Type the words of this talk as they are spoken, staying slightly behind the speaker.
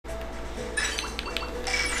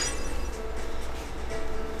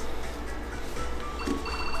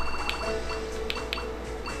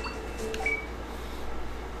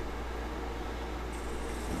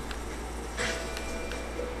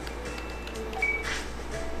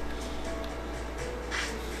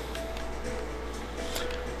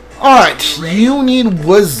Alright, you need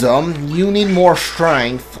wisdom. You need more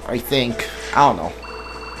strength, I think. I don't know.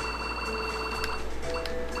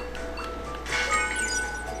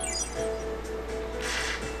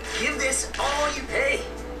 Give this all you pay.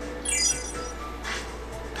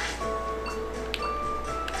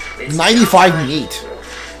 95 meat.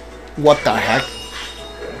 What the heck?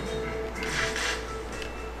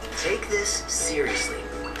 Take this seriously.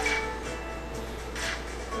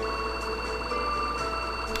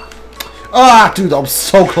 Ah, dude, I'm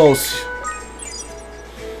so close.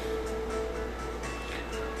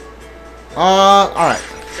 Alright.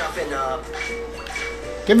 Toughen up.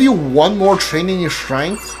 Give you one more training in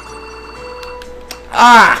strength.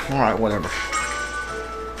 Ah! Alright, whatever.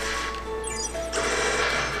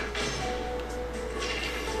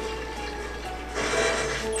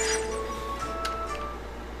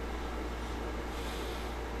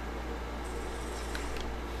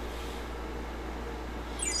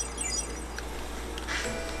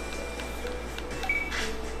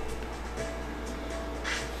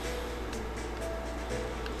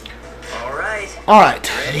 Alright,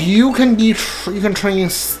 you can train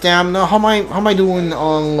stamina. How am I doing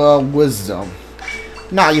on wisdom?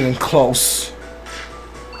 Not even close.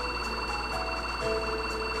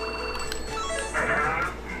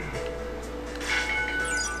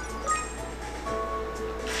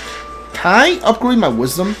 Can I upgrade my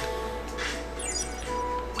wisdom?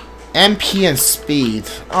 MP and speed.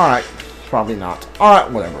 Alright, probably not.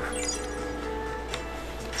 Alright, whatever.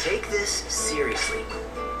 Take this seriously.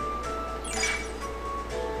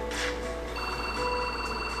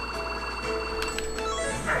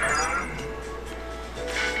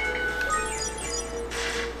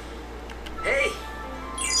 Hey!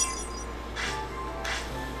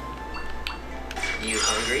 You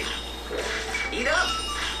hungry? Eat up!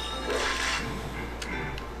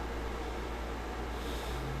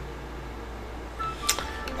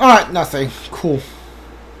 Alright, nothing. Cool.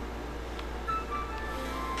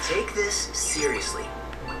 Take this seriously.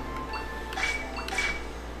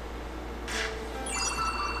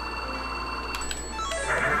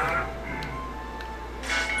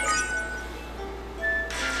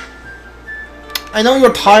 I know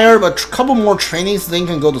you're tired, but a couple more trainings, then you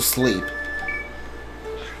can go to sleep.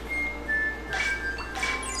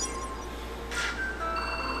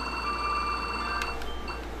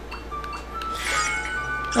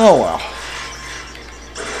 Oh well.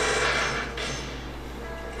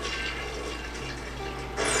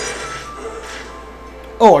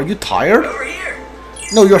 Oh, are you tired? Over here.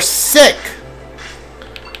 No, you're sick.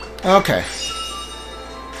 Okay.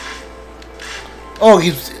 Oh,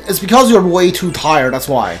 it's because you're way too tired, that's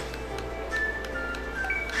why.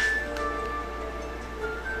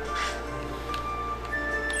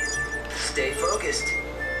 Stay focused.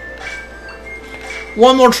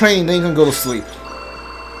 One more training, then you can go to sleep.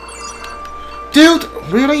 Dude,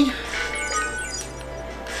 really?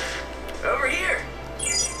 Over here.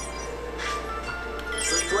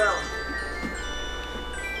 Sleep well.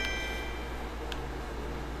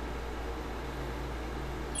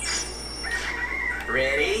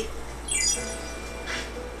 Ready?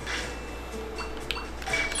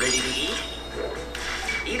 Ready to eat?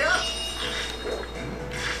 Eat up!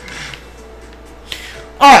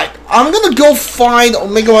 Alright, I'm gonna go find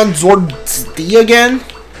Omegamon Zwart again.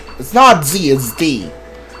 It's not Z, it's D.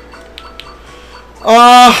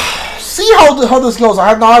 See how this goes.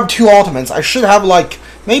 I now have two ultimates. I should have, like,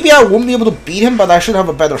 maybe I won't be able to beat him, but I should have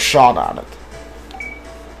a better shot at it.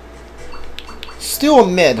 Still a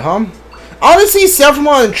mid, huh? Honestly,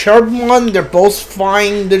 Sephramon and Cherubimon, they're both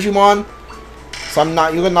fine Digimon. So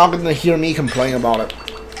you're not gonna hear me complain about it.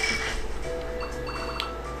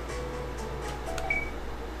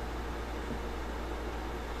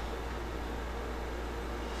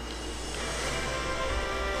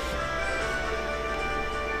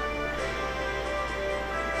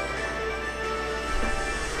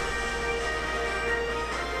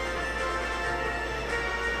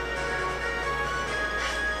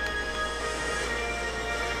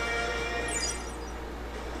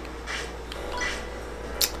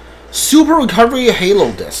 Super Recovery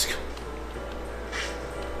Halo Disc.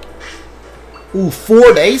 Ooh,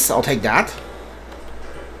 4 days? I'll take that.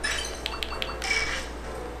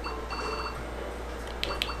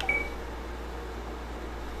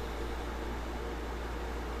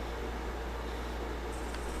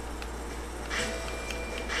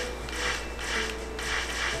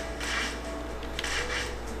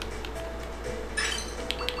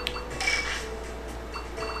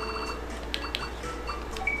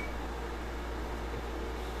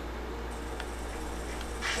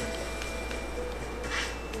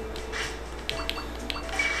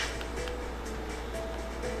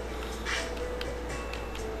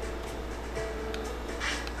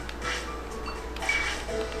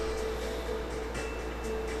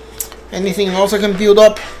 Anything else I can build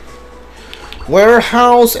up?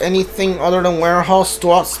 Warehouse? Anything other than warehouse?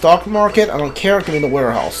 Stock market? I don't care. Give me the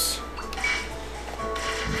warehouse.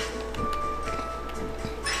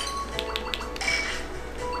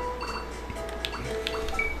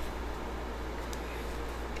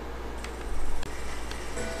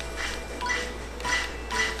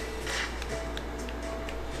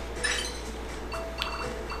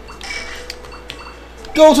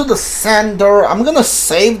 Go to the center. I'm gonna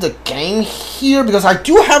save the game here because I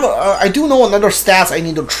do have I do know another stats I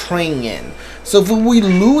need to train in. So if we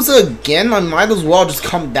lose again, I might as well just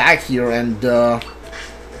come back here and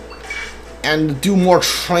do more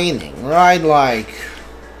training, right? Like,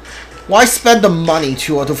 why spend the money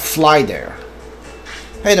to fly there?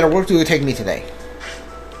 Hey there, where do you take me today?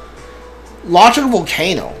 Launch a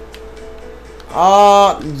volcano.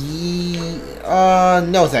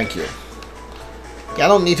 No, thank you. Yeah, I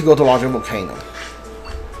don't need to go to larger volcano.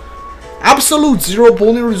 Absolute Zero,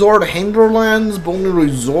 Bonnie Resort, Hinterlands, Bonnie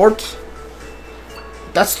Resort.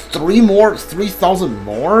 That's 3,000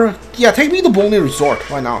 more? Yeah, take me to Bonnie Resort,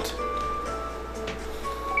 why not?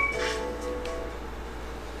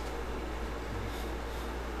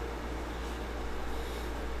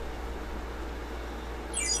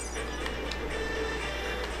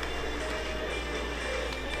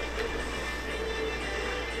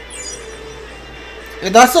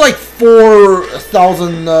 That's like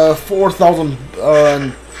 4,000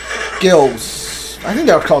 guilds. I think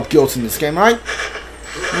they're called guilds in this game, right?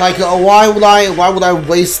 Like, why would I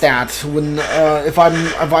waste that when if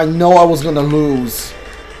I know I was gonna lose?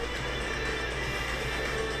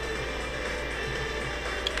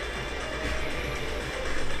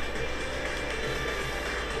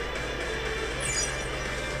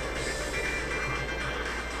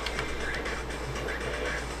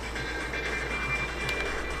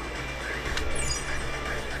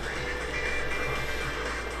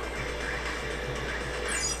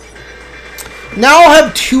 Now I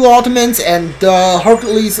have 2 ultimates, and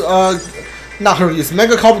Hercules, not Hercules,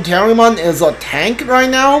 Mega Carpetariumon is a tank right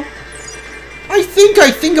now. I think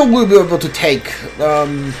I will be able to take,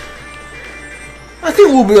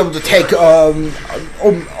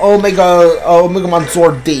 Omegamon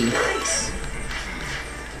Zwart.The.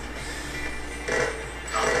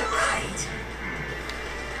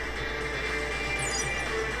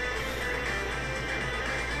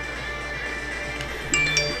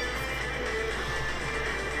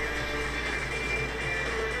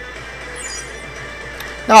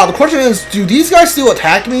 Now, the question is, do these guys still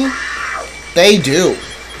attack me? They do.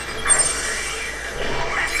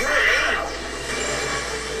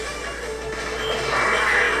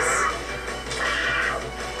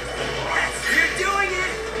 You're doing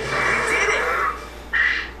it! You did it!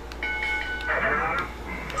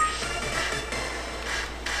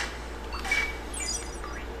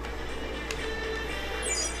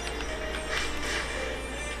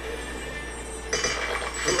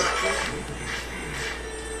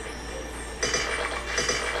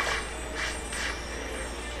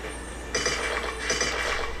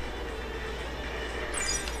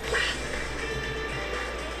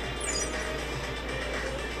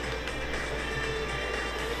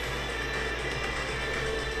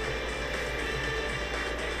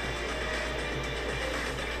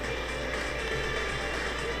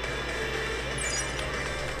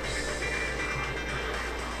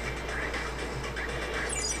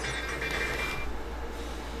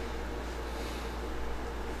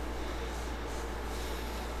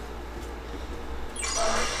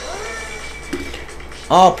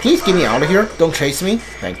 Please get me out of here. Don't chase me.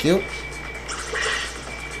 Thank you.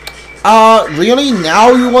 Really?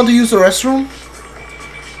 Now you want to use the restroom?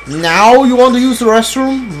 Now you want to use the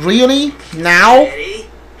restroom? Really? Now? Ready?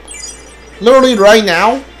 Literally right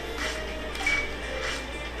now?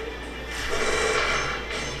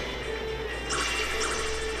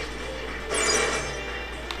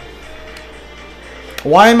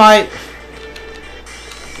 Why am I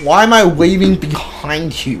waving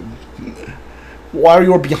behind you? Why are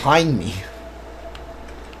you behind me?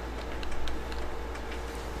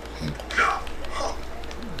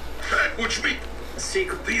 That which me. A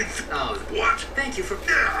secret. Oh, What? thank you for.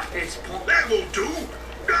 Yeah. It's. That will do.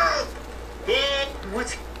 No.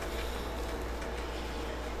 What's.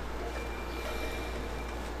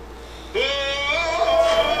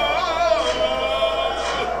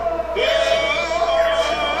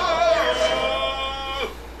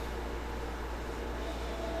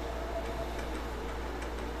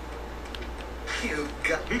 You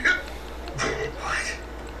got. What?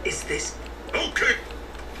 Is this. Okay.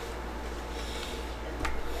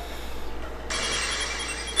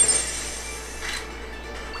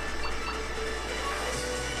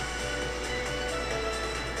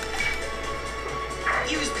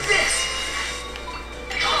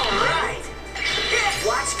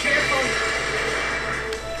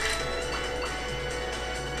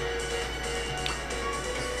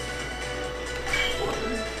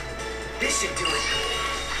 should do it.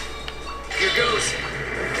 Here goes.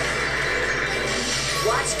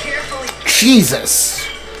 Watch carefully. Jesus.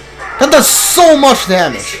 That does so much This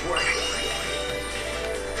damage. should work.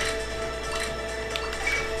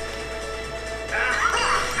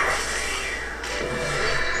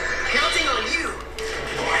 Counting on you.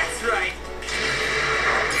 That's right.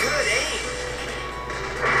 Good aim.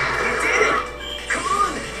 You did it. Come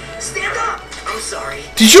on. Stand up. I'm sorry.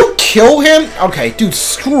 Did you kill him? Okay, dude,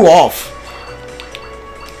 screw off.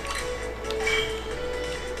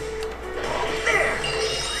 There.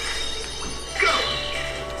 Go.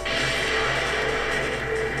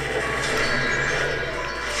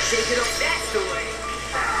 Shake it up. That's the way.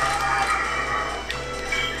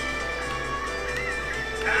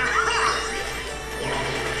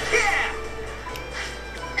 Yeah.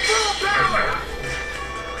 Full power.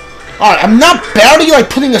 Alright, I'm not barely like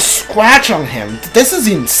putting a scratch on him. This is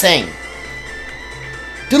insane.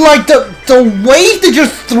 Dude, like the way they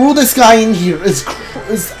just threw this guy in here is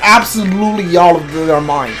absolutely out of their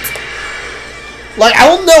mind. Like, I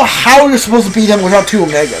don't know how you're supposed to beat him without 2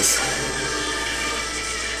 Omegas.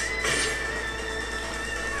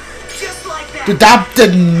 Just like that. Dude, that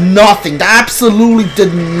did nothing. That absolutely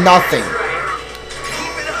did nothing.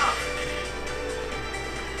 Keep it up.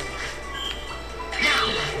 Now.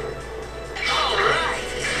 All right.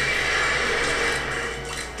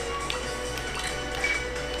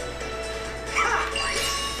 Ha.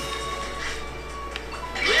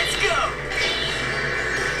 Let's go.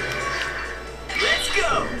 Let's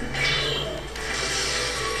go.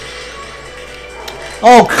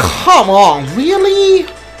 Oh, come on. Really?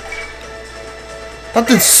 That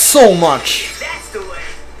did so much. That's the way.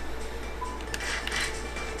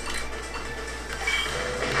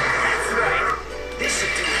 That's right. This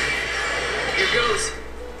should do it. Here goes.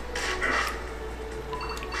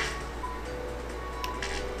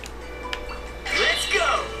 Let's go.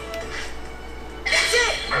 That's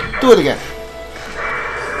it. Do it again.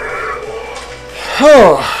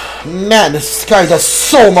 Oh, man, this guy does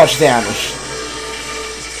so much damage.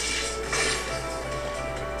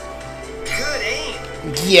 Good aim.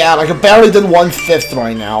 Yeah, like I barely did 1/5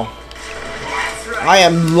 right now. That's right. I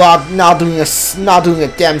am not doing a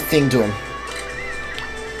damn thing to him.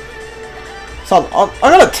 So I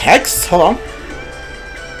got a text. Hold on.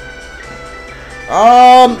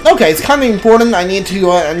 Okay, it's kind of important. I need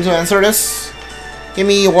to answer this. Give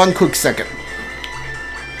me 1 quick second.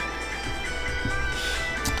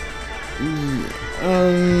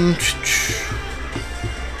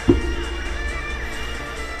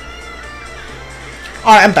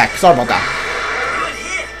 Alright, I'm back. Sorry about that. Good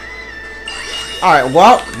hit. Alright,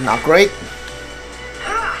 well, not great.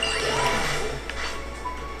 Ha.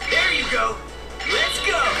 There you go. Let's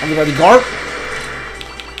go. Everybody guard.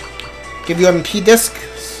 Give you MP disc. Good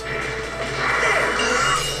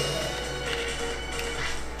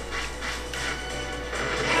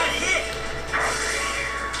hit.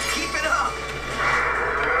 Keep it up.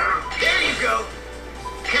 There you go.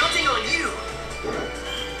 Counting on you.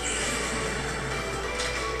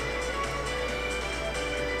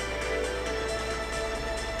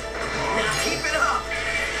 Now keep it up.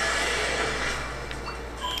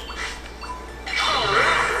 All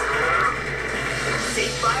right.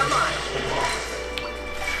 Safe by a mile.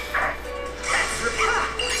 That's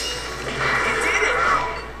right. You did it.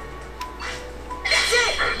 That's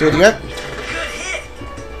it. Do it again. Good hit.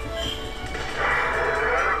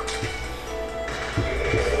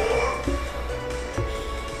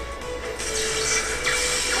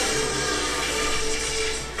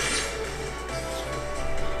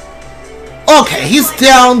 Okay, he's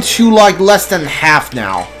down to like less than half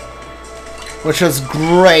now, which is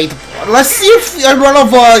great. Let's see if I run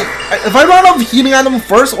out of healing item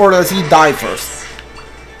first, or does he die first?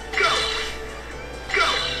 Go. Go.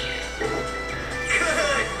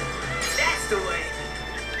 Good. That's the way.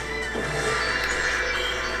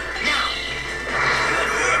 Now.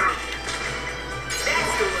 Good hit.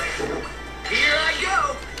 That's the way. Here I go.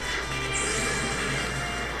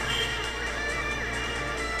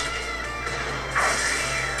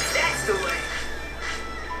 That's the way.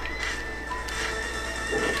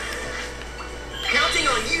 Counting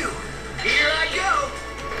on you. Here I go.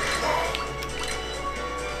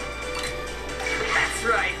 That's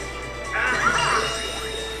right. Aha!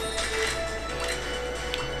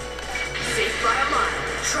 Safe by a mile.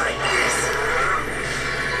 Try this.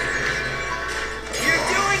 You're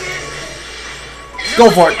doing it. Go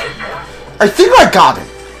for it. I think I got him.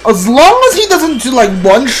 As long as he doesn't do like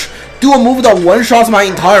do a move that one-shots my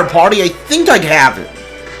entire party, I think I have it.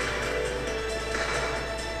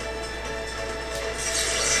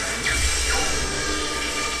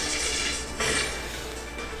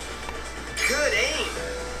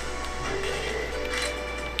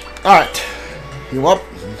 Alright. You up?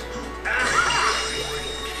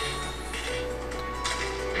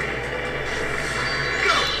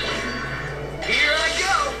 Here I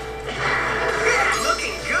go. Yeah,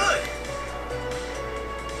 looking good.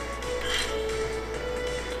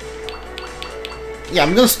 Yeah,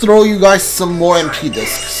 I'm gonna throw you guys some more MP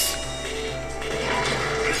discs.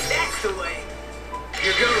 That's the way.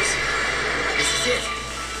 Here goes. This is it.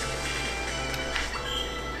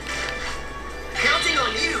 Counting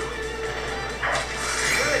on you.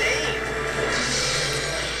 Good aim.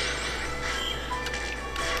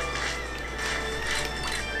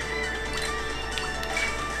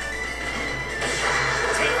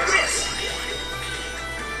 Take this.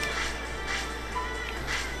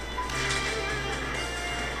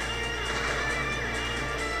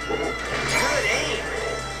 Good aim.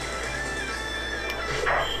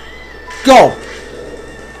 Go!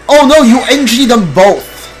 Oh no, you NG them both.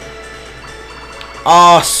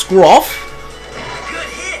 Screw off. Good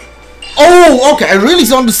hit. Oh, okay, I really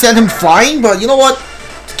wanted to send him flying, but you know what?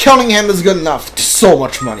 Killing him is good enough. So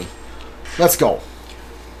much money. Let's go.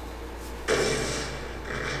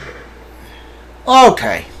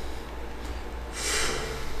 Okay.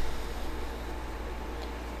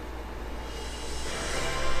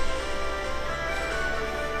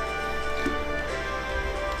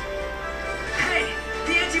 Hey,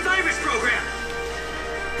 the antivirus program.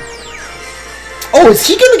 Oh, is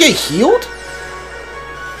he gonna get healed?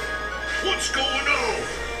 What's going on?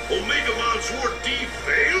 Omegamon Zwart.The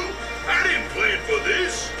fail? I didn't plan for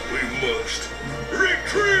this. We must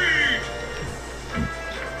retreat.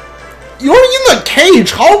 You're in a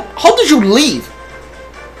cage. How did you leave?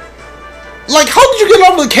 Like, how did you get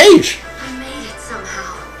out of the cage? I made it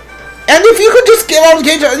somehow. And if you could just get out of the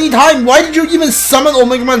cage at any time, why did you even summon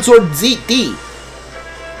Omegamon Zwart.The?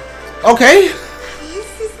 Okay.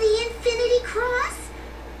 This is the Infinity Cross?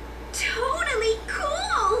 Totally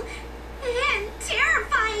cool! And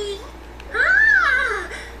terrifying! Ah!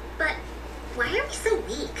 But why are we so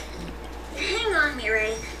weak? Hang on,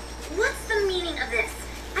 Mireille. What's the meaning of this?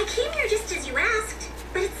 I came here just as you asked,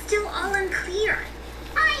 but it's still all unclear.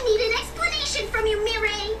 I need an explanation from you,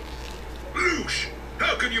 Mireille! Lush,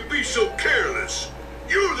 how can you be so careless?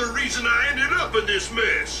 You're the reason I ended up in this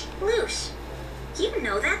mess. Lush, you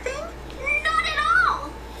know that thing? Not at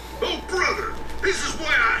all! Oh, brother, this is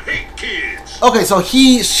why I hate kids. Okay, so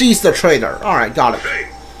she's the traitor. Alright, got it. Hey,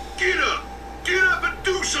 get up. Get up and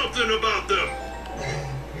do something about them.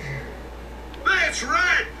 That's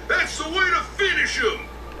right. That's the way to finish them.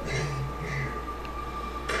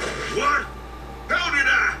 What? How did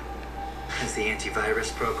I? Does the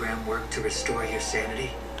antivirus program work to restore your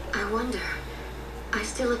sanity? I wonder. I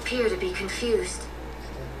still appear to be confused.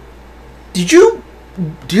 Did you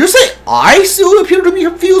say I still appear to be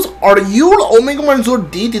confused? Are you Omegamon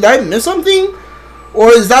Zwart.The? Did I miss something?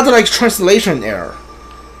 Or is that like translation error?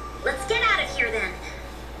 Let's get out of here then.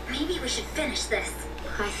 Maybe we should finish this.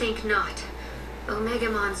 I think not.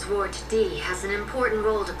 Omegamon Zwart.The has an important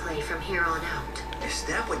role to play from here on out. Is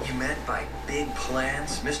that what you meant by big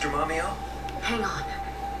plans, Mr. Mamio? Hang on.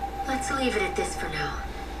 Let's leave it at this for now.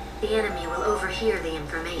 The enemy will overhear the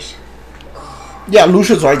information. Yeah,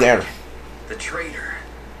 Lucia's right there. The traitor.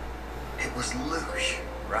 It was Lush,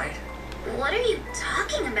 right? What are you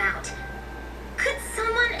talking about? Could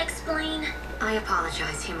someone explain? I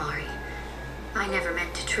apologize, Himari. I never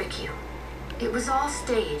meant to trick you. It was all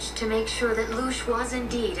staged to make sure that Lush was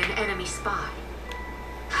indeed an enemy spy.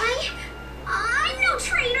 I'm no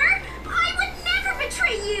traitor! I would never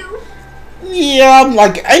betray you! Yeah,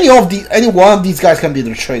 like any one of these guys can be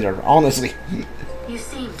the traitor, honestly. You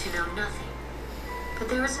seem to know nothing. But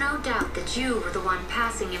there is no doubt that you were the one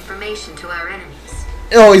passing information to our enemies.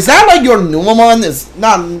 Oh, is that like your Numamon? Is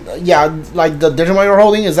not, yeah, like the Digimon you're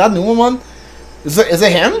holding? Is that Numamon? Is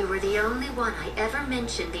it him? You were the only one I ever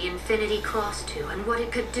mentioned the Infinity Cross to and what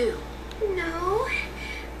it could do. No,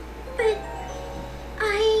 but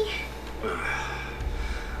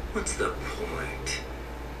What's the point?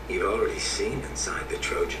 You've already seen inside the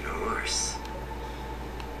Trojan horse.